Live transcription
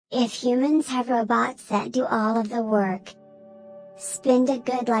If humans have robots that do all of the work, spend a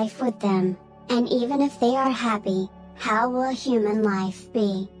good life with them, and even if they are happy, how will human life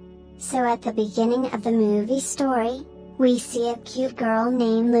be? So at the beginning of the movie story, we see a cute girl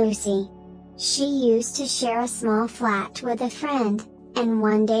named Lucy. She used to share a small flat with a friend, and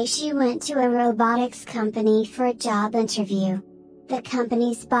one day she went to a robotics company for a job interview. The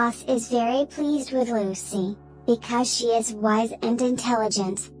company's boss is very pleased with Lucy, because she is wise and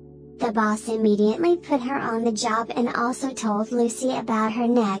intelligent. The boss immediately put her on the job and also told Lucy about her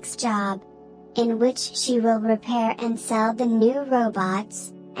next job, in which she will repair and sell the new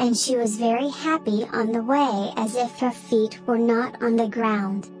robots, and she was very happy on the way as if her feet were not on the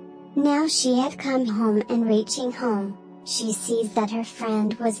ground. Now she had come home, and reaching home, she sees that her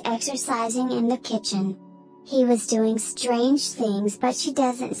friend was exercising in the kitchen. He was doing strange things, but she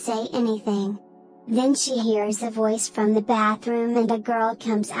doesn't say anything. Then she hears a voice from the bathroom and a girl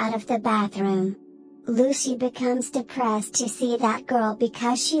comes out of the bathroom. Lucy becomes depressed to see that girl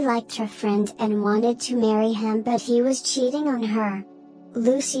because she liked her friend and wanted to marry him, but he was cheating on her.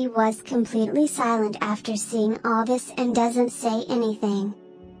 Lucy was completely silent after seeing all this and doesn't say anything.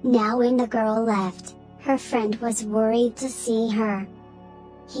 Now when the girl left, her friend was worried to see her.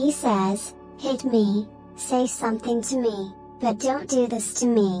 He says, "Hit me, say something to me, but don't do this to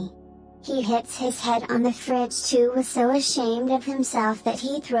me." He hits his head on the fridge too, was so ashamed of himself that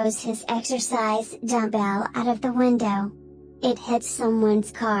he throws his exercise dumbbell out of the window. It hits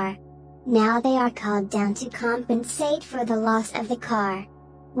someone's car. Now they are called down to compensate for the loss of the car.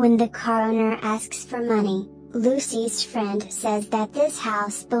 When the car owner asks for money, Lucy's friend says that this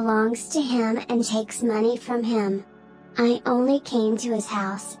house belongs to him and takes money from him. "I only came to his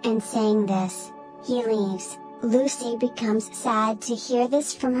house and saying this." He leaves. Lucy becomes sad to hear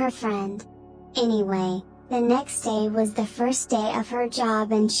this from her friend. Anyway, the next day was the first day of her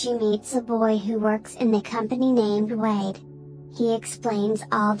job and she meets a boy who works in the company named Wade. He explains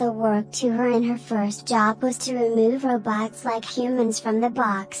all the work to her, and her first job was to remove robots like humans from the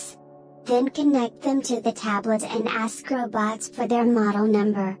box. Then connect them to the tablet and ask robots for their model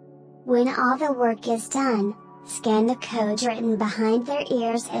number. When all the work is done, scan the code written behind their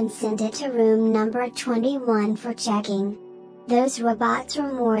ears and send it to room number 21 for checking. Those robots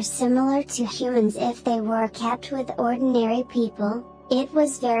were more similar to humans if they were kept with ordinary people. It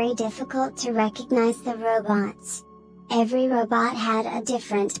was very difficult to recognize the robots. Every robot had a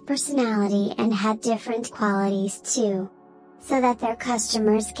different personality and had different qualities too, so that their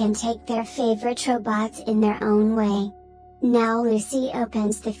customers can take their favorite robots in their own way. Now Lucy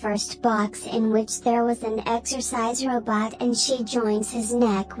opens the first box, in which there was an exercise robot, and she joins his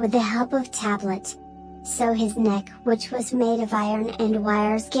neck with the help of tablet. So his neck, which was made of iron and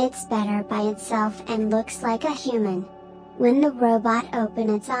wires, gets better by itself and looks like a human. When the robot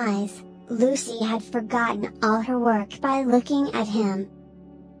opened its eyes, Lucy had forgotten all her work by looking at him.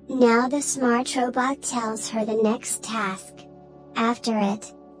 Now the smart robot tells her the next task. After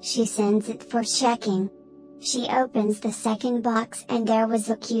it, she sends it for checking. She opens the second box and there was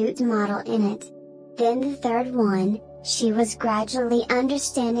a cute model in it. Then the third one, she was gradually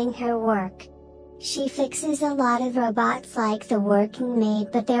understanding her work. She fixes a lot of robots like the working maid,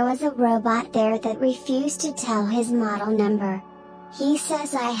 but there was a robot there that refused to tell his model number. He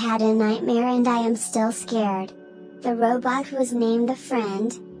says, "I had a nightmare and I am still scared." The robot was named the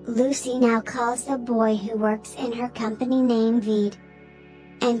friend. Lucy now calls the boy who works in her company named Veed,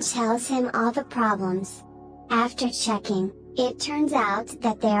 and tells him all the problems. After checking, it turns out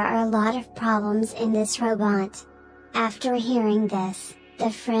that there are a lot of problems in this robot. After hearing this, the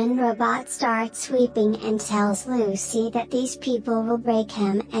friend robot starts weeping and tells Lucy that these people will break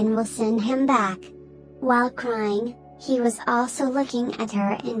him and will send him back. While crying, he was also looking at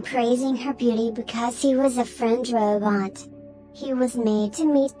her and praising her beauty because he was a friend robot. He was made to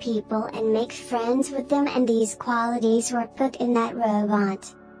meet people and make friends with them, and these qualities were put in that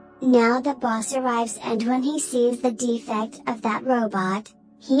robot. Now the boss arrives, and when he sees the defect of that robot,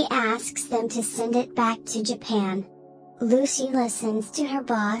 he asks them to send it back to Japan. Lucy listens to her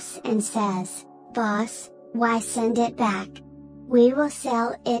boss and says, "Boss, why send it back? We will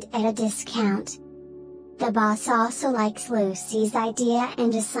sell it at a discount." The boss also likes Lucy's idea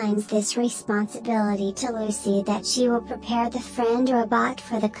and assigns this responsibility to Lucy, that she will prepare the friend robot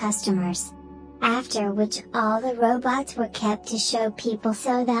for the customers. After which all the robots were kept to show people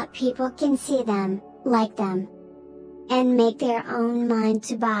so that people can see them, like them, and make their own mind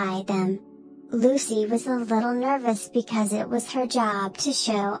to buy them. Lucy was a little nervous because it was her job to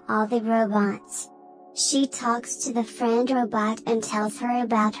show all the robots. She talks to the friend robot and tells her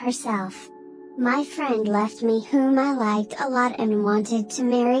about herself. My friend left me whom I liked a lot and wanted to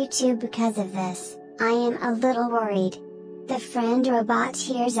marry too because of this. I am a little worried. The friend robot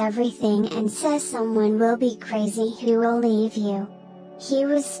hears everything and says someone will be crazy who will leave you. He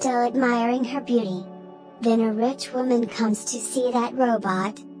was still admiring her beauty. Then a rich woman comes to see that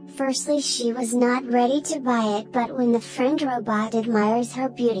robot. Firstly, she was not ready to buy it, but when the friend robot admires her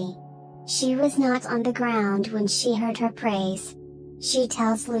beauty, she was not on the ground when she heard her praise. She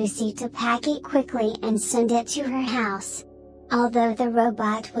tells Lucy to pack it quickly and send it to her house. Although the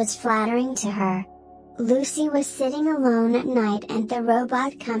robot was flattering to her, Lucy was sitting alone at night and the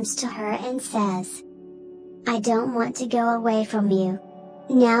robot comes to her and says, "I don't want to go away from you."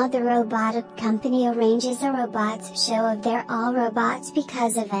 Now the robotic company arranges a robots show of their all robots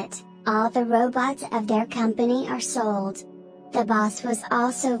because of it. All the robots of their company are sold. The boss was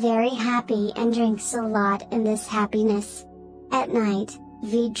also very happy and drinks a lot in this happiness. At night,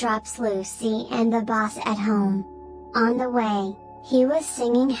 V drops Lucy and the boss at home. On the way, he was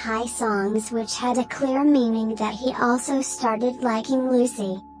singing high songs which had a clear meaning that he also started liking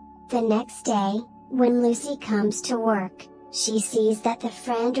Lucy. The next day, when Lucy comes to work, she sees that the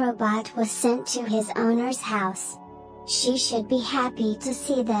friend robot was sent to his owner's house. She should be happy to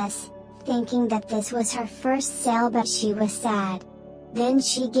see this, thinking that this was her first sale, but she was sad. Then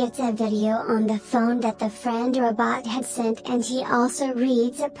she gets a video on the phone that the friend robot had sent and he also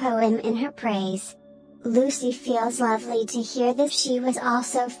reads a poem in her praise. Lucy feels lovely to hear that she was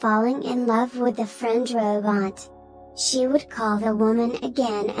also falling in love with the friend robot. She would call the woman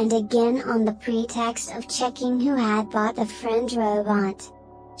again and again on the pretext of checking who had bought the friend robot.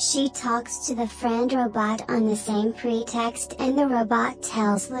 She talks to the friend robot on the same pretext and the robot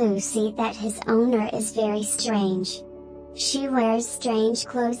tells Lucy that his owner is very strange. She wears strange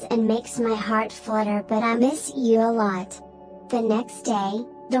clothes and makes my heart flutter, but I miss you a lot. The next day,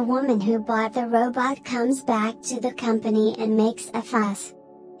 the woman who bought the robot comes back to the company and makes a fuss.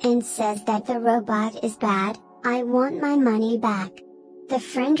 And says that the robot is bad. "I want my money back." The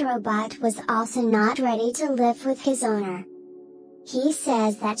friend robot was also not ready to live with his owner. He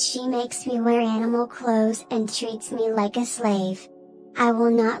says that she makes me wear animal clothes and treats me like a slave. "I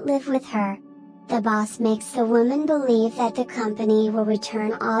will not live with her." The boss makes the woman believe that the company will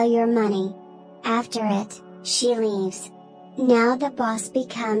return all your money. After it, she leaves. Now the boss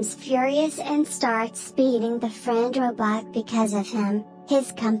becomes furious and starts beating the friend robot because of him.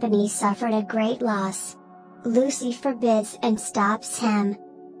 His company suffered a great loss. Lucy forbids and stops him.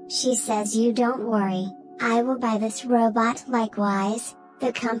 She says, "You don't worry, I will buy this robot likewise,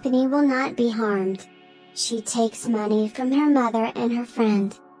 the company will not be harmed." She takes money from her mother and her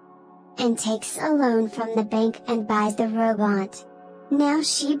friend, and takes a loan from the bank and buys the robot. Now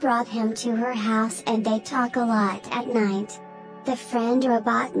she brought him to her house and they talk a lot at night. The friend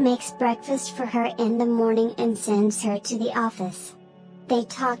robot makes breakfast for her in the morning and sends her to the office. They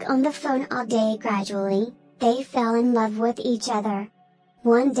talk on the phone all day. Gradually, they fell in love with each other.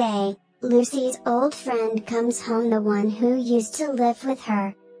 One day, Lucy's old friend comes home, the one who used to live with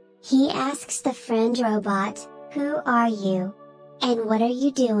her. He asks the friend robot, "Who are you? And what are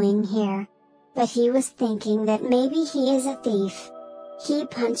you doing here?" But he was thinking that maybe he is a thief. He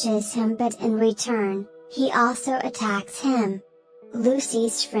punches him, but in return, he also attacks him.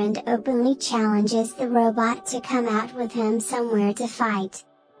 Lucy's friend openly challenges the robot to come out with him somewhere to fight.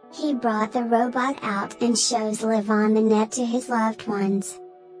 He brought the robot out and shows live on the net to his loved ones.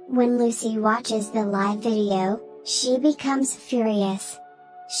 When Lucy watches the live video, she becomes furious.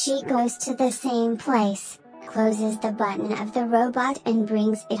 She goes to the same place, closes the button of the robot and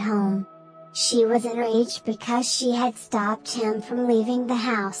brings it home. She was enraged because she had stopped him from leaving the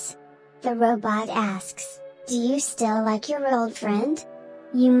house. The robot asks, "Do you still like your old friend?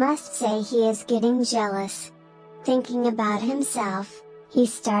 You must say he is getting jealous." Thinking about himself, he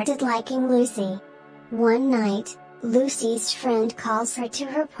started liking Lucy. One night, Lucy's friend calls her to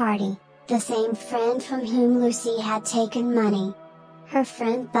her party, the same friend from whom Lucy had taken money. Her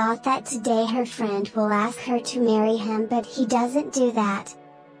friend thought that today her friend will ask her to marry him, but he doesn't do that.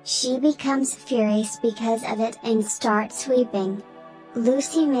 She becomes furious because of it and starts weeping.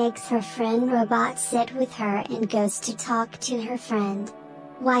 Lucy makes her friend robot sit with her and goes to talk to her friend.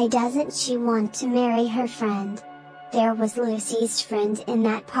 Why doesn't she want to marry her friend? There was Lucy's friend in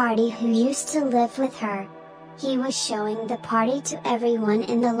that party who used to live with her. He was showing the party to everyone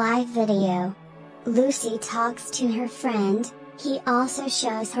in the live video. Lucy talks to her friend. He also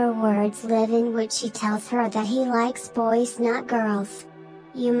shows her words live, in which he tells her that he likes boys, not girls.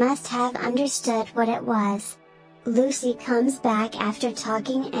 You must have understood what it was. Lucy comes back after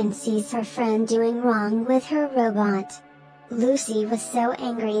talking and sees her friend doing wrong with her robot. Lucy was so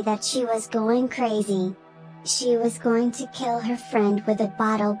angry that she was going crazy. She was going to kill her friend with a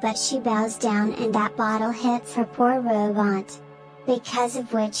bottle, but she bows down and that bottle hits her poor robot. Because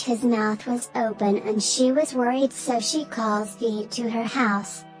of which his mouth was open and she was worried, so she calls V to her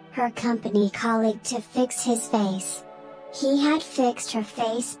house, her company colleague, to fix his face. He had fixed her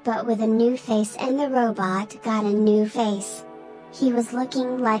face but with a new face, and the robot got a new face. He was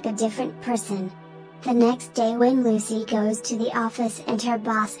looking like a different person. The next day when Lucy goes to the office and her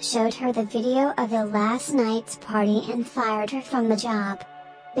boss showed her the video of the last night's party and fired her from the job.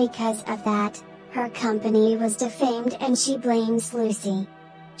 Because of that, her company was defamed and she blames Lucy.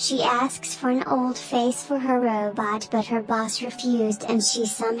 She asks for an old face for her robot, but her boss refused and she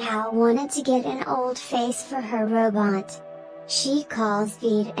somehow wanted to get an old face for her robot. She calls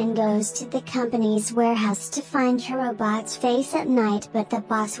Veed and goes to the company's warehouse to find her robot's face at night, but the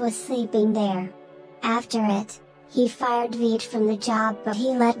boss was sleeping there. After it, he fired Veed from the job, but he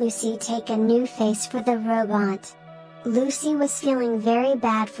let Lucy take a new face for the robot. Lucy was feeling very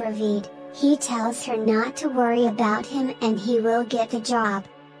bad for Veed. He tells her not to worry about him and he will get the job.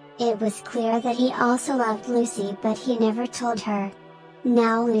 It was clear that he also loved Lucy, but he never told her.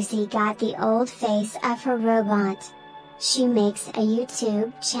 Now Lucy got the old face of her robot. She makes a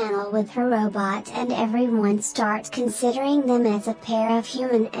YouTube channel with her robot and everyone starts considering them as a pair of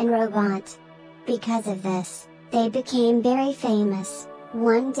human and robot. Because of this, they became very famous.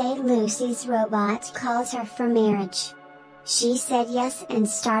 One day Lucy's robot calls her for marriage. She said yes and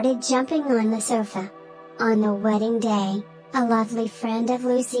started jumping on the sofa. On the wedding day, a lovely friend of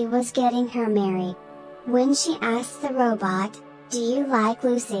Lucy was getting her married. When she asked the robot, "Do you like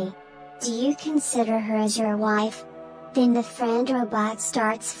Lucy? Do you consider her as your wife?" Then the friend robot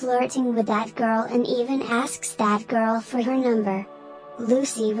starts flirting with that girl and even asks that girl for her number.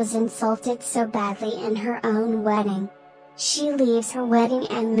 Lucy was insulted so badly in her own wedding. She leaves her wedding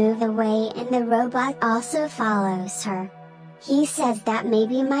and moves away, and the robot also follows her. He says that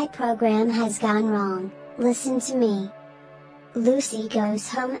maybe my program has gone wrong, listen to me. Lucy goes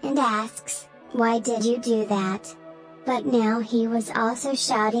home and asks, "Why did you do that?" But now he was also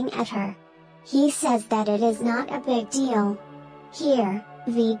shouting at her. He says that it is not a big deal. Here,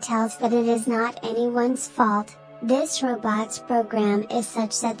 V tells that it is not anyone's fault. This robot's program is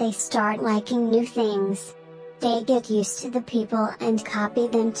such that they start liking new things. They get used to the people and copy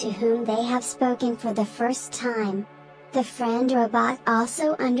them to whom they have spoken for the first time. The friend robot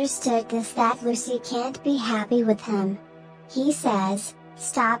also understood this, that Lucy can't be happy with him. He says,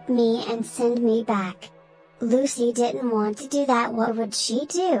 "Stop me and send me back." Lucy didn't want to do that. What would she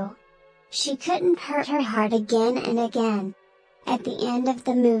do? She couldn't hurt her heart again and again. At the end of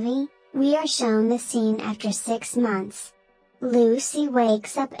the movie, we are shown the scene after 6 months. Lucy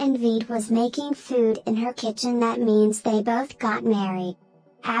wakes up and Veed was making food in her kitchen. That means they both got married.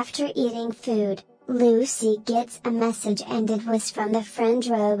 After eating food, Lucy gets a message and it was from the friend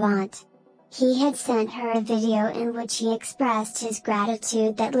robot. He had sent her a video in which he expressed his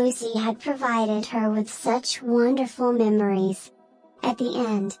gratitude that Lucy had provided her with such wonderful memories. At the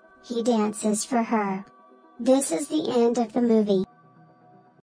end, he dances for her. This is the end of the movie.